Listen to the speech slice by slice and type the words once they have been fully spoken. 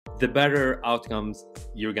the better outcomes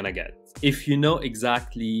you're gonna get. If you know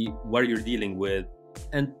exactly what you're dealing with,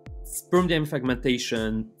 and sperm DNA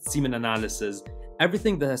fragmentation, semen analysis,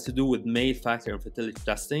 everything that has to do with male factor and fertility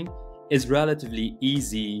testing is relatively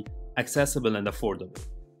easy, accessible, and affordable.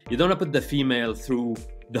 You don't have to put the female through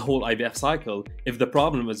the whole IVF cycle if the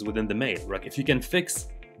problem is within the male, right? If you can fix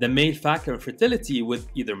the male factor and fertility with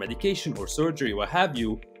either medication or surgery, what have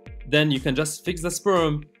you, then you can just fix the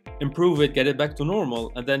sperm, improve it, get it back to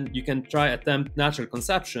normal, and then you can try attempt natural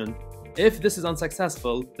conception. If this is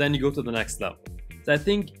unsuccessful, then you go to the next level. So I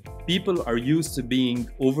think people are used to being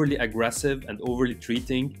overly aggressive and overly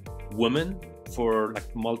treating women for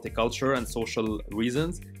like multicultural and social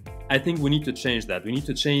reasons. I think we need to change that. We need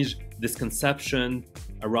to change this conception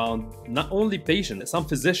around not only patients. Some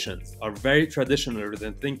physicians are very traditional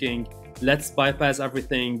in thinking, let's bypass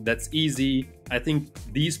everything, that's easy. I think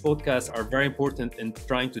these podcasts are very important in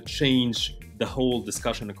trying to change the whole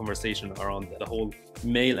discussion and conversation around the whole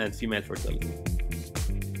male and female fertility.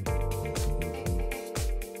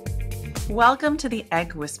 Welcome to the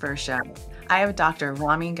Egg Whisperer Show. I have Dr.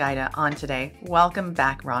 Ramy Ghayda on today. Welcome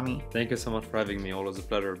back, Ramy. Thank you so much for having me. Always a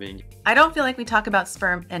pleasure being here. I don't feel like we talk about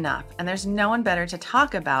sperm enough, and there's no one better to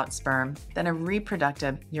talk about sperm than a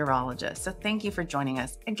reproductive urologist. So thank you for joining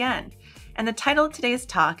us again. And the title of today's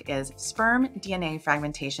talk is Sperm DNA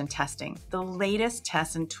Fragmentation Testing, the latest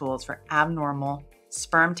tests and tools for abnormal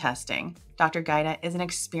sperm testing. Dr. Ghayda is an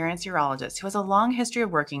experienced urologist who has a long history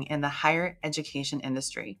of working in the higher education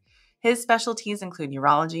industry. His specialties include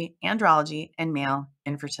urology, andrology, and male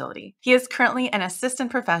infertility. He is currently an assistant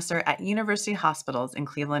professor at University Hospitals in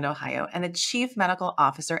Cleveland, Ohio, and the chief medical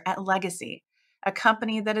officer at Legacy, a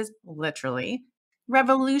company that is literally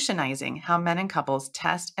revolutionizing how men and couples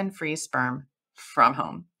test and freeze sperm from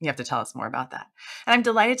home. You have to tell us more about that. And I'm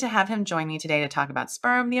delighted to have him join me today to talk about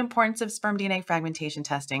sperm, the importance of sperm DNA fragmentation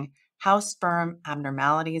testing, how sperm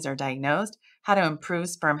abnormalities are diagnosed, how to improve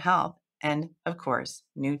sperm health, and, of course,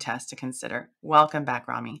 new tests to consider. Welcome back,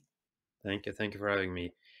 Ramy. Thank you. Thank you for having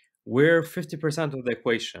me. We're 50% of the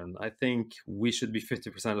equation. I think we should be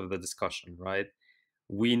 50% of the discussion, right?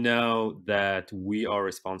 We know that we are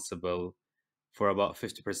responsible for about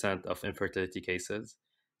 50% of infertility cases.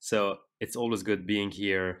 So it's always good being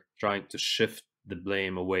here, trying to shift the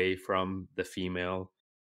blame away from the female,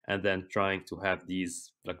 and then trying to have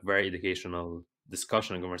these like very educational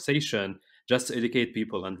discussion and conversation just to educate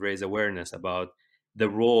people and raise awareness about the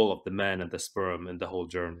role of the man and the sperm in the whole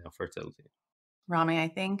journey of fertility. Ramy, I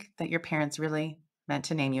think that your parents really meant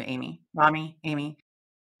to name you Amy. Ramy, Amy,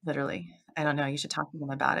 literally. I don't know. You should talk to them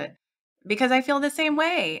about it because I feel the same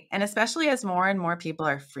way. And especially as more and more people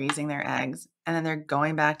are freezing their eggs and then they're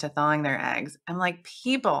going back to thawing their eggs. I'm like,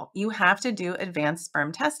 people, you have to do advanced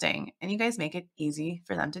sperm testing and you guys make it easy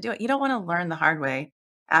for them to do it. You don't want to learn the hard way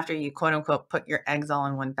after you quote unquote put your eggs all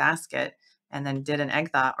in one basket and then did an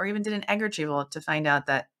egg thaw or even did an egg retrieval to find out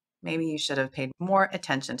that maybe you should have paid more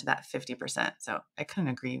attention to that 50%. So I couldn't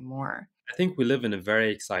agree more. I think we live in a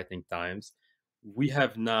very exciting times. We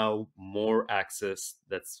have now more access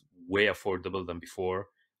that's way affordable than before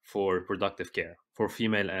for reproductive care for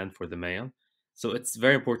female and for the male. So it's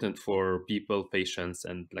very important for people, patients,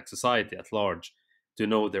 and like society at large to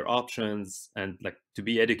know their options and like to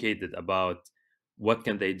be educated about what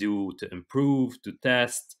can they do to improve, to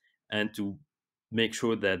test, and to make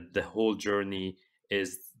sure that the whole journey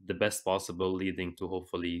is the best possible, leading to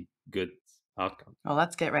hopefully good outcome. Well,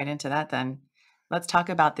 let's get right into that then. Let's talk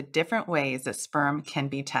about the different ways that sperm can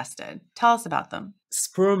be tested. Tell us about them.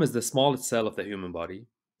 Sperm is the smallest cell of the human body.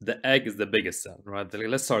 The egg is the biggest cell, right?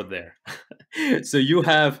 Let's start there. So you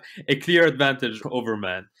have a clear advantage over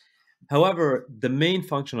man. However, the main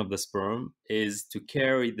function of the sperm is to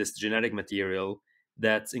carry this genetic material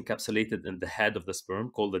that's encapsulated in the head of the sperm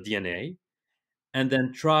called the DNA, and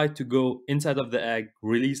then try to go inside of the egg,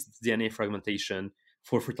 release the DNA fragmentation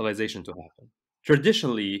for fertilization to happen.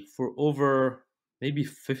 Traditionally, for over maybe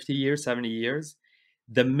 50 years, 70 years,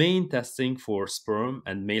 the main testing for sperm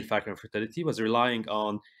and male factor fertility was relying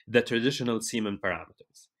on the traditional semen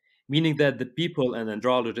parameters, meaning that the people and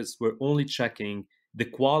andrologists were only checking the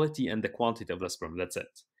quality and the quantity of the sperm. That's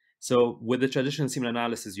it. So with the traditional semen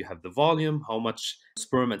analysis, you have the volume, how much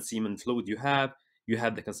sperm and semen fluid you have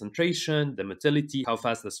the concentration, the motility, how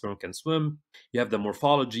fast the sperm can swim, you have the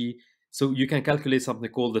morphology. So you can calculate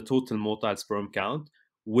something called the total motile sperm count,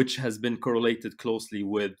 which has been correlated closely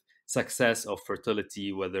with success of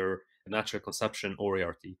fertility, whether natural conception or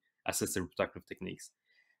ART, assisted reproductive techniques.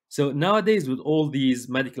 So nowadays, with all these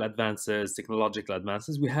medical advances, technological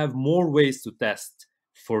advances, we have more ways to test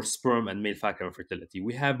for sperm and male factor fertility.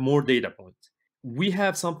 We have more data points. We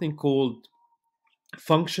have something called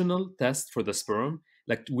functional test for the sperm.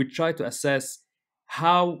 Like we try to assess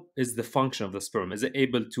how is the function of the sperm. Is it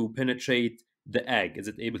able to penetrate the egg? Is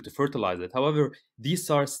it able to fertilize it? However, these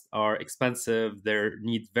tests are expensive. They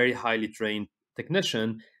need very highly trained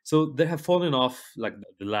technician. So they have fallen off like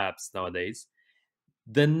the labs nowadays.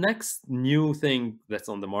 The next new thing that's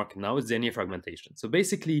on the market now is DNA fragmentation. So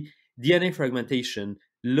basically, DNA fragmentation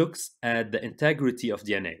looks at the integrity of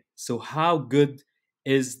DNA. So how good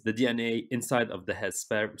is the DNA inside of the head,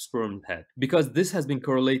 sperm head? Because this has been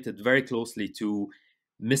correlated very closely to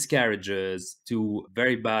miscarriages, to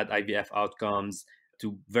very bad IVF outcomes,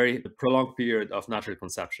 to very prolonged period of natural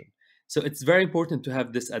conception. So it's very important to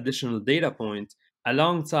have this additional data point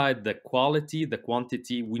alongside the quality, the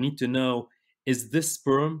quantity. We need to know, is this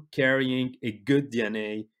sperm carrying a good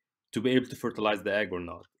DNA to be able to fertilize the egg or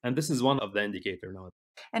not? And this is one of the indicator now.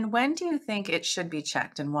 And when do you think it should be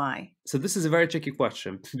checked and why? So this is a very tricky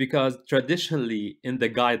question because traditionally in the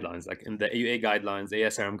guidelines, like in the AUA guidelines,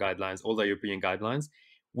 ASRM guidelines, all the European guidelines,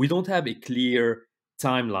 we don't have a clear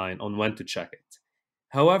timeline on when to check it.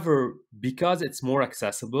 However, because it's more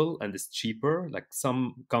accessible and it's cheaper, like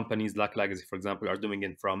some companies like Legacy, for example, are doing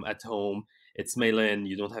it from at home, it's mail in,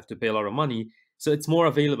 you don't have to pay a lot of money. So it's more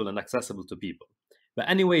available and accessible to people. But,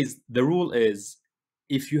 anyways, the rule is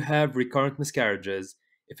if you have recurrent miscarriages,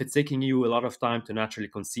 if it's taking you a lot of time to naturally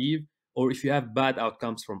conceive, or if you have bad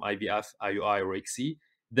outcomes from IVF, IUI, or ICSI,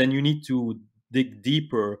 then you need to dig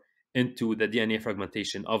deeper into the DNA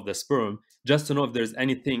fragmentation of the sperm just to know if there's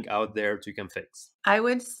anything out there that you can fix. I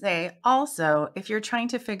would say also, if you're trying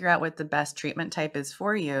to figure out what the best treatment type is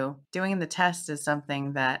for you, doing the test is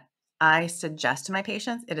something that I suggest to my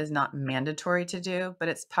patients. It is not mandatory to do, but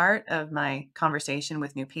it's part of my conversation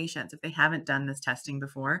with new patients. If they haven't done this testing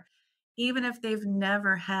before, even if they've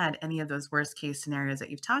never had any of those worst case scenarios that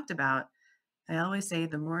you've talked about, I always say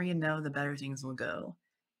the more you know, the better things will go.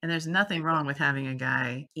 And there's nothing wrong with having a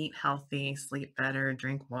guy eat healthy, sleep better,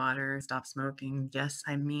 drink water, stop smoking. Yes,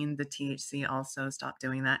 I mean the THC also, stop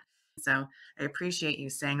doing that. So I appreciate you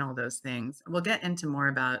saying all those things. We'll get into more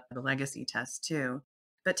about the legacy test too.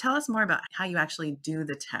 But tell us more about how you actually do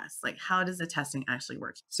the test. Like, how does the testing actually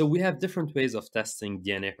work? So we have different ways of testing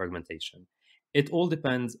DNA fragmentation. It all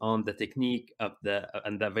depends on the technique of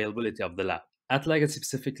and the availability of the lab. At Legacy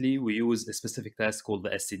specifically, we use a specific test called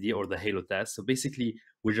the SCD or the halo test. So basically,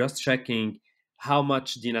 we're just checking how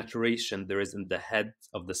much denaturation there is in the head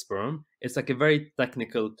of the sperm. It's like a very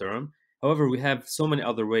technical term. However, we have so many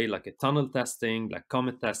other ways, like a tunnel testing, like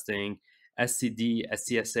comet testing, SCD,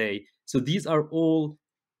 SCSA. So these are all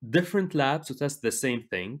different labs to test the same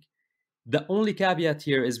thing. The only caveat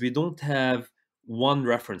here is we don't have one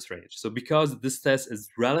reference range. So because this test is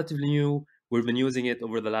relatively new, we've been using it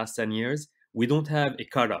over the last 10 years, we don't have a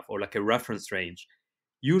cutoff or like a reference range.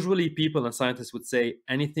 Usually people and scientists would say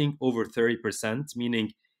anything over 30%,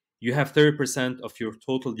 meaning you have 30% of your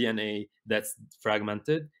total DNA that's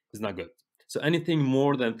fragmented, is not good. So anything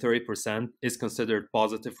more than 30% is considered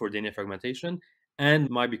positive for DNA fragmentation and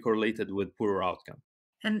might be correlated with poorer outcome.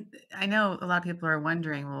 And I know a lot of people are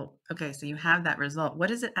wondering, well, okay, so you have that result. What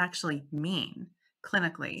does it actually mean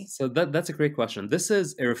clinically? So that's a great question. This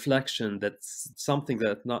is a reflection that's something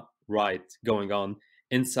that's not right going on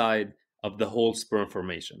inside of the whole sperm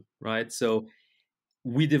formation, right? So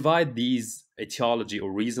we divide these etiology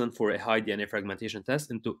or reason for a high DNA fragmentation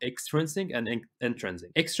test into extrinsic and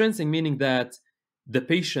intrinsic. Extrinsic meaning that the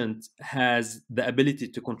patient has the ability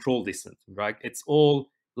to control this symptom, right? It's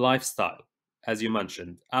all lifestyle, as you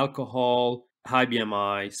mentioned, alcohol, high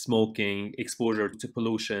BMI, smoking, exposure to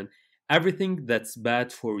pollution, everything that's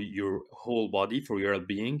bad for your whole body, for your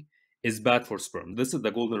well-being, is bad for sperm. This is the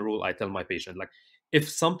golden rule I tell my patient. Like, if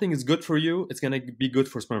something is good for you, it's going to be good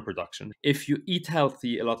for sperm production. If you eat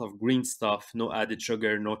healthy, a lot of green stuff, no added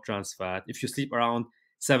sugar, no trans fat, if you sleep around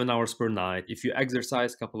 7 hours per night, if you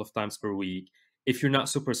exercise a couple of times per week, if you're not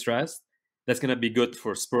super stressed, that's going to be good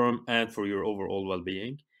for sperm and for your overall well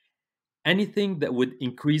being. Anything that would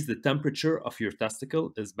increase the temperature of your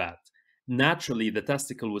testicle is bad. Naturally, the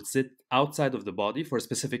testicle would sit outside of the body for a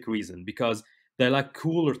specific reason because they like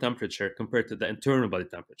cooler temperature compared to the internal body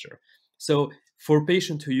temperature. So, for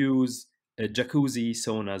patient who use a jacuzzi,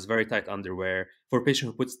 saunas, very tight underwear, for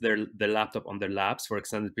patient who puts their laptop on their laps for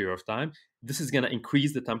extended period of time, this is going to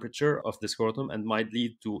increase the temperature of the scrotum and might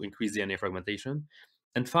lead to increased DNA fragmentation.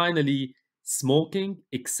 And finally, smoking,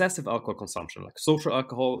 excessive alcohol consumption, like social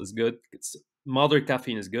alcohol is good, moderate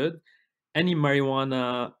caffeine is good. Any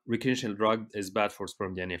marijuana, recreational drug is bad for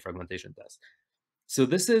sperm DNA fragmentation test. So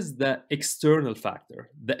this is the external factor.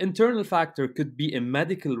 The internal factor could be a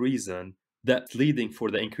medical reason that's leading for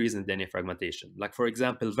the increase in DNA fragmentation. Like, for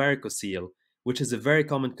example, varicocele, which is a very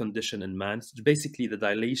common condition in men. It's basically the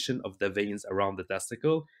dilation of the veins around the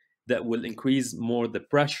testicle that will increase more the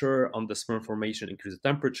pressure on the sperm formation, increase the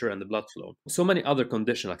temperature and the blood flow. So many other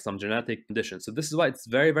conditions, like some genetic conditions. So this is why it's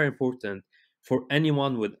very, very important for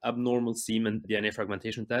anyone with abnormal semen DNA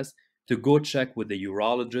fragmentation test to go check with the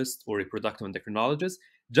urologist or reproductive endocrinologist,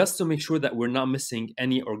 just to make sure that we're not missing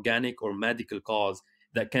any organic or medical cause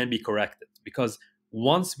that can be corrected. Because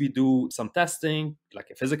once we do some testing, like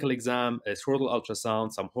a physical exam, a scrotal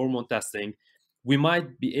ultrasound, some hormone testing, we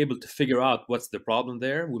might be able to figure out what's the problem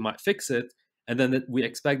there. We might fix it, and then we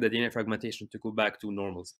expect the DNA fragmentation to go back to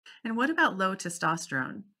normal. And what about low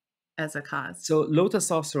testosterone as a cause? So low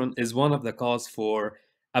testosterone is one of the cause for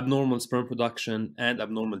abnormal sperm production and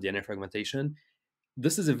abnormal DNA fragmentation.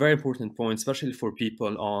 This is a very important point, especially for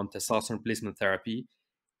people on testosterone replacement therapy.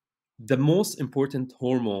 The most important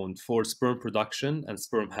hormone for sperm production and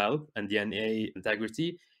sperm health and DNA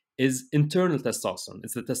integrity is internal testosterone.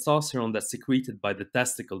 It's the testosterone that's secreted by the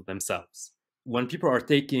testicles themselves. When people are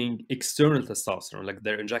taking external testosterone, like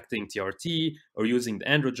they're injecting TRT or using the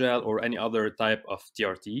androgel or any other type of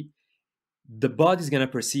TRT, the body's going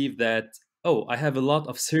to perceive that, oh, I have a lot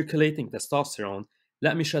of circulating testosterone.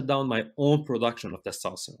 Let me shut down my own production of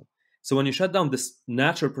testosterone. So when you shut down this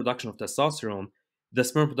natural production of testosterone, the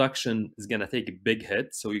sperm production is going to take a big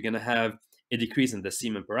hit. So you're going to have a decrease in the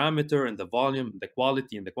semen parameter and the volume, the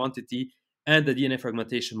quality and the quantity, and the DNA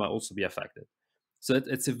fragmentation might also be affected. So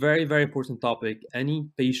it's a very, very important topic. Any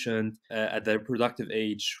patient at the reproductive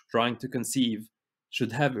age trying to conceive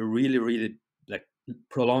should have a really, really like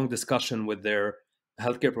prolonged discussion with their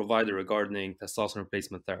healthcare provider regarding testosterone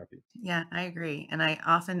replacement therapy. Yeah, I agree. And I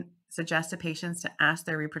often suggest to patients to ask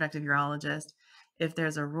their reproductive urologist if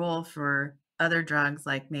there's a role for other drugs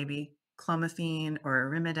like maybe clomiphene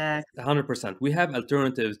or Arimidex. 100%. We have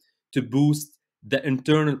alternatives to boost the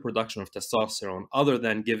internal production of testosterone other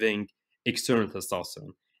than giving external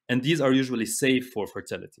testosterone. And these are usually safe for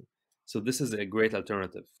fertility. So this is a great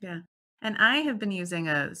alternative. Yeah. And I have been using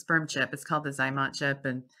a sperm chip. It's called the Zymot chip.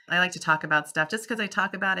 And I like to talk about stuff. Just because I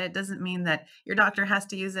talk about it doesn't mean that your doctor has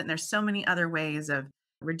to use it. And there's so many other ways of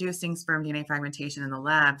reducing sperm DNA fragmentation in the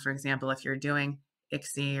lab. For example, if you're doing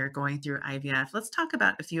ICSI or going through IVF. Let's talk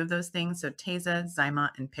about a few of those things. So Tesa,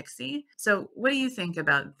 Zymot, and Pixie. So what do you think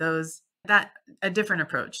about those? That a different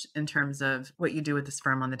approach in terms of what you do with the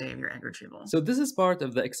sperm on the day of your egg retrieval? So this is part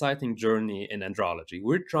of the exciting journey in andrology.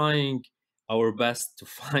 We're trying our best to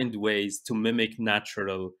find ways to mimic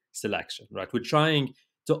natural selection, right? We're trying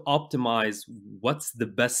to optimize what's the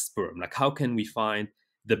best sperm. Like, how can we find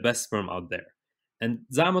the best sperm out there? And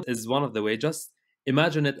Zymot is one of the ways. Just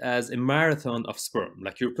imagine it as a marathon of sperm.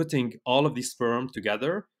 Like, you're putting all of these sperm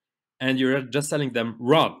together and you're just telling them,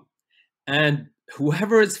 run. And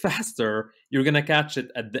whoever is faster, you're going to catch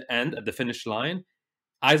it at the end, at the finish line,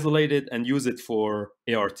 isolate it and use it for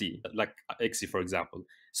ART, like ICSI, for example.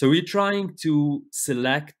 So we're trying to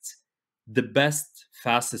select the best,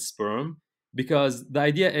 fastest sperm because the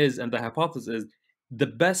idea is, and the hypothesis is, the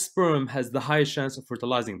best sperm has the highest chance of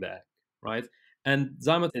fertilizing the egg, right? And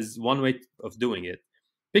Zymot is one way of doing it.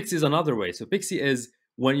 Pixie is another way. So Pixie is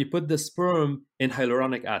when you put the sperm in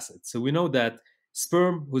hyaluronic acid. So we know that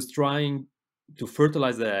sperm who's trying to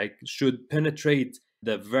fertilize the egg should penetrate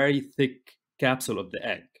the very thick capsule of the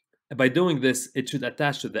egg. And by doing this, it should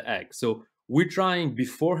attach to the egg. So we're trying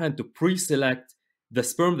beforehand to pre-select the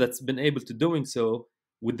sperm that's been able to doing so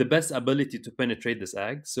with the best ability to penetrate this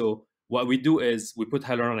egg. So what we do is we put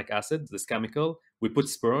hyaluronic acid, this chemical, we put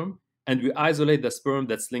sperm, and we isolate the sperm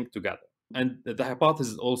that's linked together. And the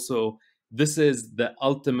hypothesis also, this is the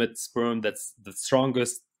ultimate sperm that's the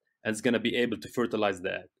strongest and is going to be able to fertilize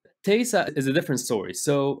the egg. Tesa is a different story.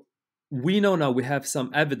 So we know now we have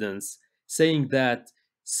some evidence saying that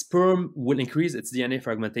sperm will increase its DNA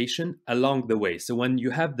fragmentation along the way. So when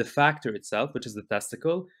you have the factor itself, which is the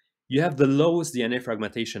testicle, you have the lowest DNA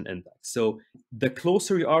fragmentation index. So the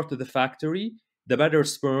closer you are to the factory, the better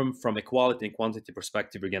sperm from a quality and quantity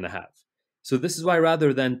perspective you're going to have. So this is why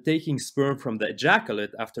rather than taking sperm from the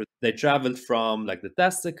ejaculate after they traveled from like the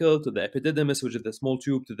testicle to the epididymis, which is the small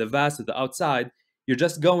tube, to the vas, to the outside, you're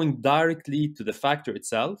just going directly to the factor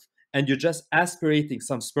itself and you're just aspirating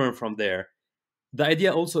some sperm from there. The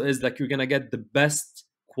idea also is that you're going to get the best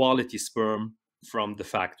quality sperm from the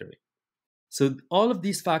factory. So all of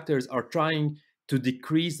these factors are trying to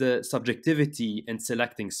decrease the subjectivity in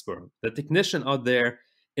selecting sperm. The technician out there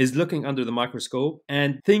is looking under the microscope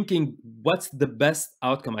and thinking, what's the best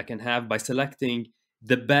outcome I can have by selecting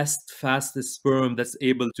the best, fastest sperm that's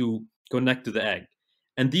able to connect to the egg.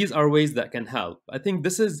 And these are ways that can help. I think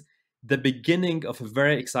this is the beginning of a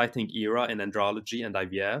very exciting era in andrology and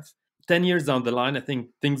IVF. 10 years down the line, I think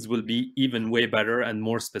things will be even way better and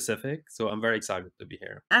more specific. So I'm very excited to be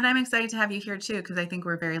here. And I'm excited to have you here too, because I think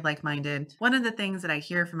we're very like-minded. One of the things that I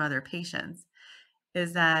hear from other patients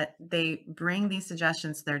is that they bring these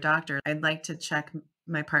suggestions to their doctor. I'd like to check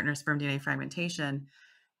my partner's sperm DNA fragmentation.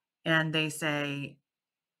 And they say,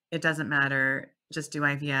 it doesn't matter, just do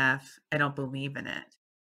IVF. I don't believe in it.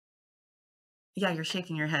 Yeah, you're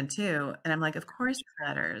shaking your head too. And I'm like, of course it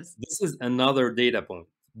matters. This is another data point.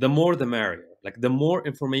 The more the merrier. Like the more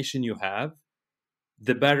information you have,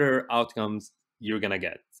 the better outcomes you're going to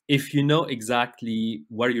get. If you know exactly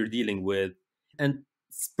what you're dealing with, and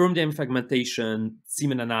sperm DNA fragmentation,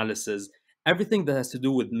 semen analysis, everything that has to do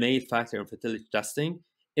with male factor and fertility testing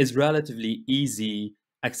is relatively easy,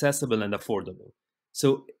 accessible, and affordable.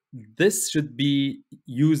 So this should be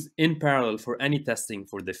used in parallel for any testing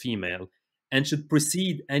for the female and should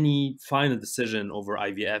precede any final decision over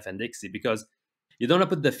IVF and ICSI, because you don't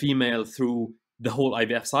want to put the female through the whole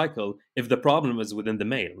IVF cycle if the problem is within the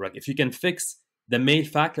male, right? If you can fix the male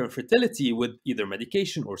factor of fertility with either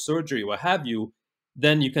medication or surgery, what have you,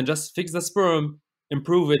 then you can just fix the sperm,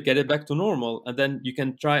 improve it, get it back to normal, and then you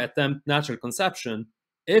can try attempt natural conception.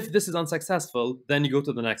 If this is unsuccessful, then you go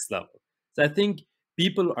to the next level. So I think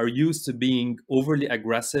people are used to being overly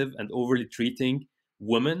aggressive and overly treating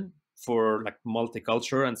women for like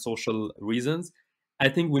multicultural and social reasons. I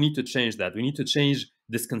think we need to change that. We need to change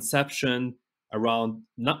this conception around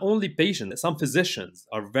not only patients, some physicians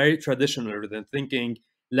are very traditional in thinking,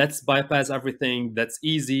 let's bypass everything, that's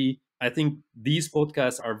easy. I think these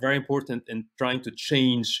podcasts are very important in trying to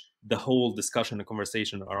change the whole discussion and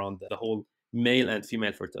conversation around the whole male and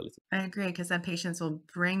female fertility. I agree, because then patients will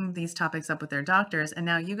bring these topics up with their doctors. And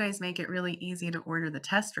now you guys make it really easy to order the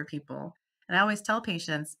test for people. And I always tell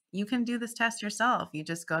patients, you can do this test yourself. You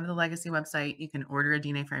just go to the Legacy website, you can order a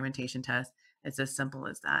DNA fragmentation test. It's as simple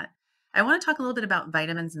as that. I want to talk a little bit about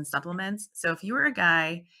vitamins and supplements. So if you were a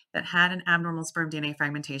guy that had an abnormal sperm DNA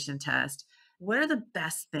fragmentation test, what are the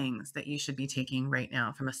best things that you should be taking right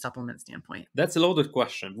now from a supplement standpoint? That's a loaded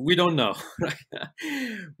question. We don't know.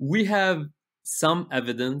 We have some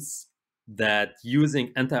evidence that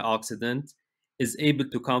using antioxidant is able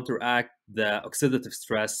to counteract the oxidative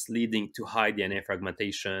stress leading to high DNA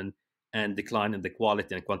fragmentation and decline in the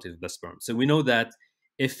quality and quantity of the sperm. So we know that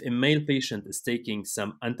if a male patient is taking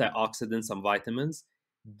some antioxidants, some vitamins,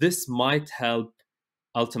 this might help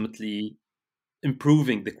ultimately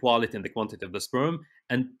improving the quality and the quantity of the sperm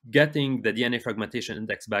and getting the DNA fragmentation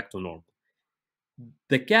index back to normal.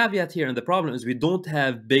 The caveat here and the problem is we don't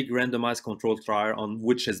have big randomized controlled trial on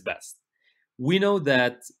which is best. We know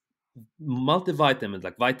that multivitamins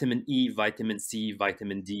like vitamin E, vitamin C,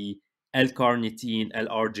 vitamin D, L-carnitine,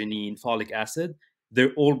 L-arginine, folic acid,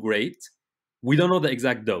 they're all great. We don't know the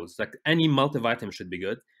exact dose. Like any multivitamin should be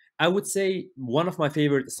good. I would say one of my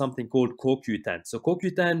favorite is something called CoQ10. So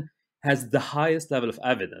CoQ10 has the highest level of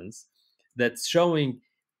evidence that's showing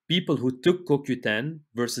people who took CoQ10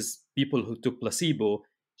 versus people who took placebo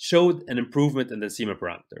showed an improvement in the semen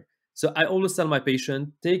parameter. So I always tell my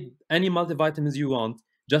patient, take any multivitamins you want,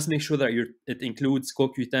 just make sure that it includes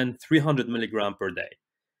CoQ10 300 milligram per day.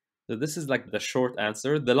 So this is like the short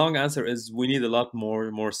answer. The long answer is we need a lot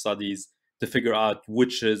more studies to figure out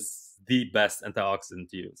which is the best antioxidant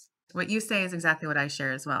to use. What you say is exactly what I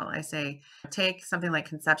share as well. I say, take something like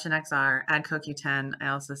Conception XR, add CoQ10. I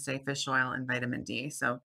also say fish oil and vitamin D.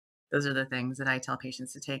 So those are the things that I tell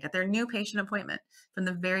patients to take at their new patient appointment from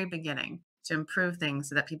the very beginning to improve things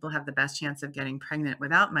so that people have the best chance of getting pregnant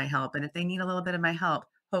without my help. And if they need a little bit of my help,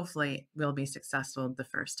 hopefully we'll be successful the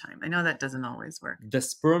first time. I know that doesn't always work. The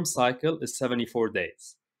sperm cycle is 74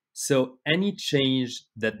 days. So any change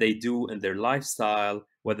that they do in their lifestyle,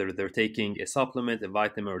 whether they're taking a supplement, a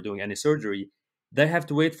vitamin, or doing any surgery, they have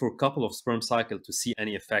to wait for a couple of sperm cycles to see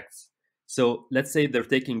any effects. So let's say they're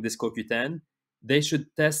taking this CoQ10, they should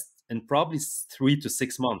test in probably 3 to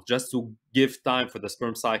 6 months just to give time for the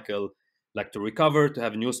sperm cycle like to recover, to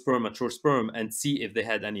have a new sperm, mature sperm, and see if they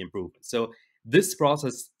had any improvement. So this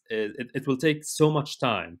process, it will take so much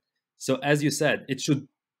time. So as you said, it should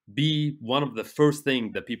be one of the first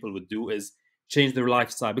things that people would do is change their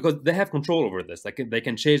lifestyle, because they have control over this. Like they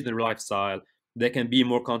can change their lifestyle, they can be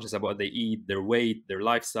more conscious about what they eat, their weight, their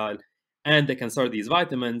lifestyle, and they can start these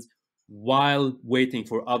vitamins while waiting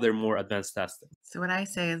for other more advanced testing. So what I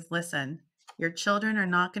say is, listen, your children are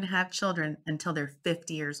not going to have children until they're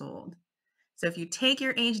 50 years old. So if you take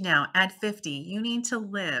your age now, add 50, you need to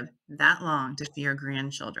live that long to see your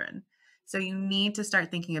grandchildren. So you need to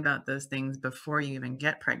start thinking about those things before you even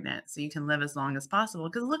get pregnant so you can live as long as possible.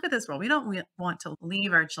 Because look at this world. We don't want to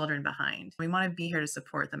leave our children behind. We want to be here to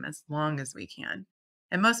support them as long as we can.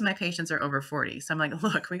 And most of my patients are over 40. So I'm like,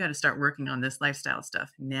 look, we got to start working on this lifestyle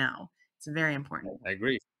stuff now. It's very important. I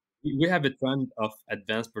agree. We have a trend of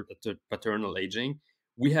advanced paternal aging.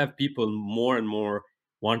 We have people more and more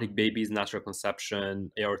wanting babies, natural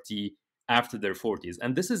conception, ART after their 40s.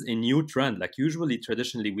 And this is a new trend. Like usually,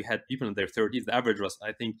 traditionally, we had people in their 30s. The average was,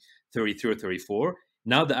 I think, 33 or 34.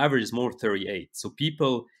 Now the average is more 38. So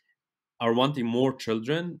people are wanting more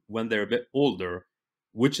children when they're a bit older,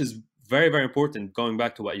 which is very, very important. Going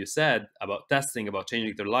back to what you said about testing, about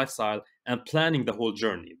changing their lifestyle and planning the whole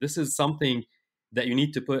journey. This is something that you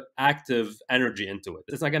need to put active energy into it.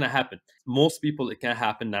 It's not going to happen. Most people, it can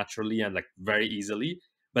happen naturally and like very easily,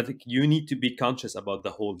 but you need to be conscious about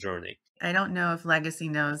the whole journey. I don't know if Legacy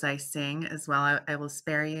knows I sing as well. I will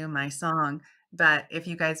spare you my song. But if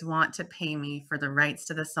you guys want to pay me for the rights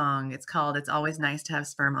to the song, it's called It's Always Nice to Have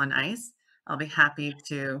Sperm on Ice. I'll be happy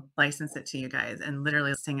to license it to you guys and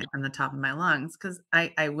literally sing it from the top of my lungs because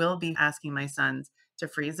I will be asking my sons to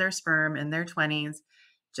freeze their sperm in their 20s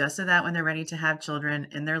just so that when they're ready to have children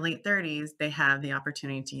in their late 30s, they have the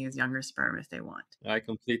opportunity to use younger sperm if they want. I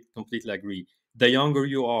completely agree. The younger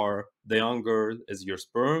you are, the younger is your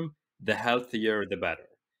sperm, the healthier, the better.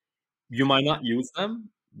 You might not use them,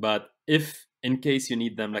 but if in case you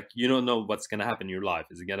need them, like you don't know what's going to happen in your life.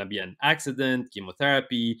 Is it going to be an accident,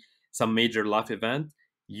 chemotherapy, some major life event?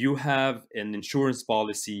 You have an insurance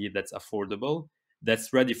policy that's affordable,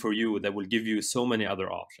 that's ready for you, that will give you so many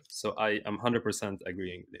other options. So I am 100%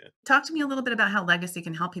 agreeing with you. Talk to me a little bit about how Legacy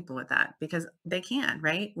can help people with that because they can,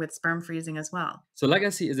 right? With sperm freezing as well. So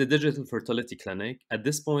Legacy is a digital fertility clinic. At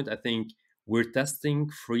this point, I think we're testing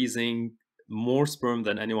freezing more sperm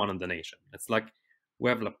than anyone in the nation. It's like we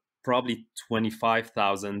have like probably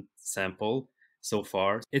 25,000 sample so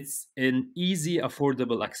far. It's an easy,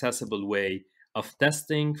 affordable, accessible way of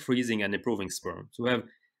testing, freezing, and improving sperm. So we have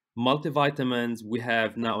multivitamins. We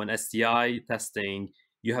have now an STI testing.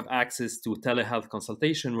 You have access to telehealth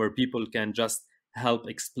consultation where people can just help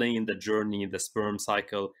explain the journey, the sperm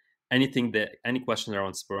cycle, anything that any question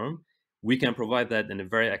around sperm. We can provide that in a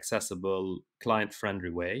very accessible,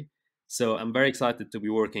 client-friendly way. So I'm very excited to be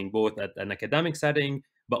working both at an academic setting,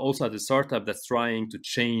 but also at a startup that's trying to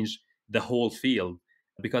change the whole field,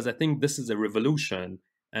 because I think this is a revolution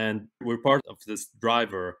and we're part of this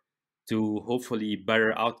driver to hopefully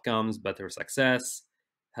better outcomes, better success,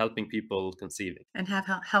 helping people conceiving. And have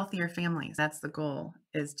healthier families. That's the goal,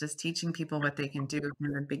 is just teaching people what they can do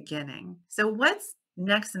in the beginning. So what's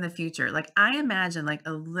next in the future? Like I imagine like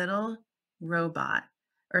a little robot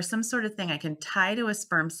or some sort of thing I can tie to a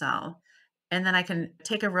sperm cell. And then I can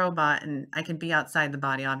take a robot and I can be outside the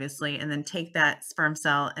body, obviously, and then take that sperm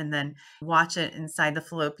cell and then watch it inside the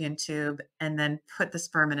fallopian tube and then put the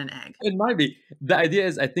sperm in an egg. It might be. The idea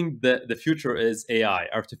is, I think the future is AI,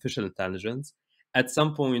 artificial intelligence. At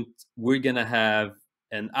some point, we're going to have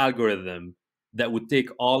an algorithm that would take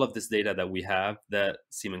all of this data that we have, the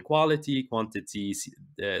semen quality, quantity,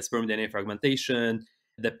 the sperm DNA fragmentation,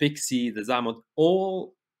 the PIXI, the zymote,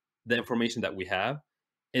 all the information that we have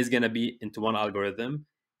is going to be into one algorithm.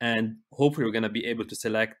 And hopefully we're going to be able to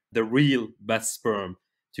select the real best sperm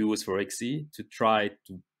to use for ICSI to try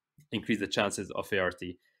to increase the chances of ART.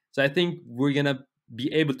 So I think we're going to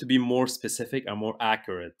be able to be more specific and more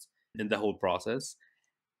accurate in the whole process.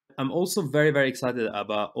 I'm also very, very excited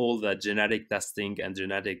about all the genetic testing and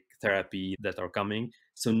genetic therapy that are coming.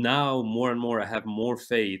 So now more and more, I have more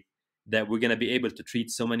faith that we're going to be able to treat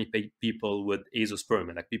so many people with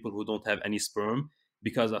azoospermia, like people who don't have any sperm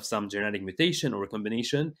because of some genetic mutation or a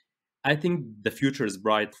combination. I think the future is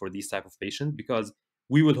bright for these type of patients because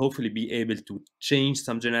we will hopefully be able to change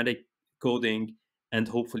some genetic coding and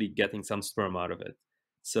hopefully getting some sperm out of it.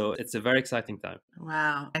 So it's a very exciting time.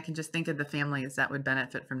 Wow. I can just think of the families that would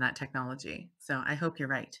benefit from that technology. So I hope you're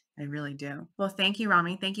right. I really do. Well, thank you,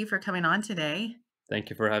 Ramy. Thank you for coming on today. Thank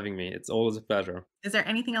you for having me. It's always a pleasure. Is there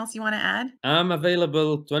anything else you want to add? I'm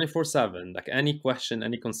available 24/7. Like any question,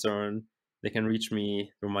 any concern, they can reach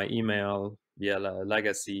me through my email, via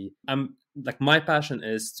Legacy. My passion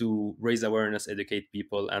is to raise awareness, educate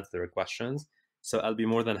people, answer their questions. So I'll be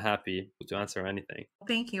more than happy to answer anything.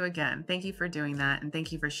 Thank you again. Thank you for doing that. And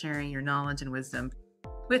thank you for sharing your knowledge and wisdom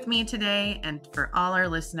with me today. And for all our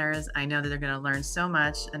listeners, I know that they're going to learn so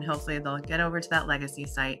much and hopefully they'll get over to that Legacy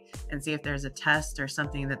site and see if there's a test or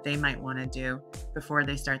something that they might want to do before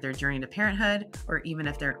they start their journey to parenthood, or even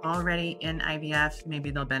if they're already in IVF, maybe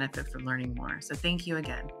they'll benefit from learning more. So thank you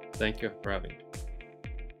again. Thank you for having me.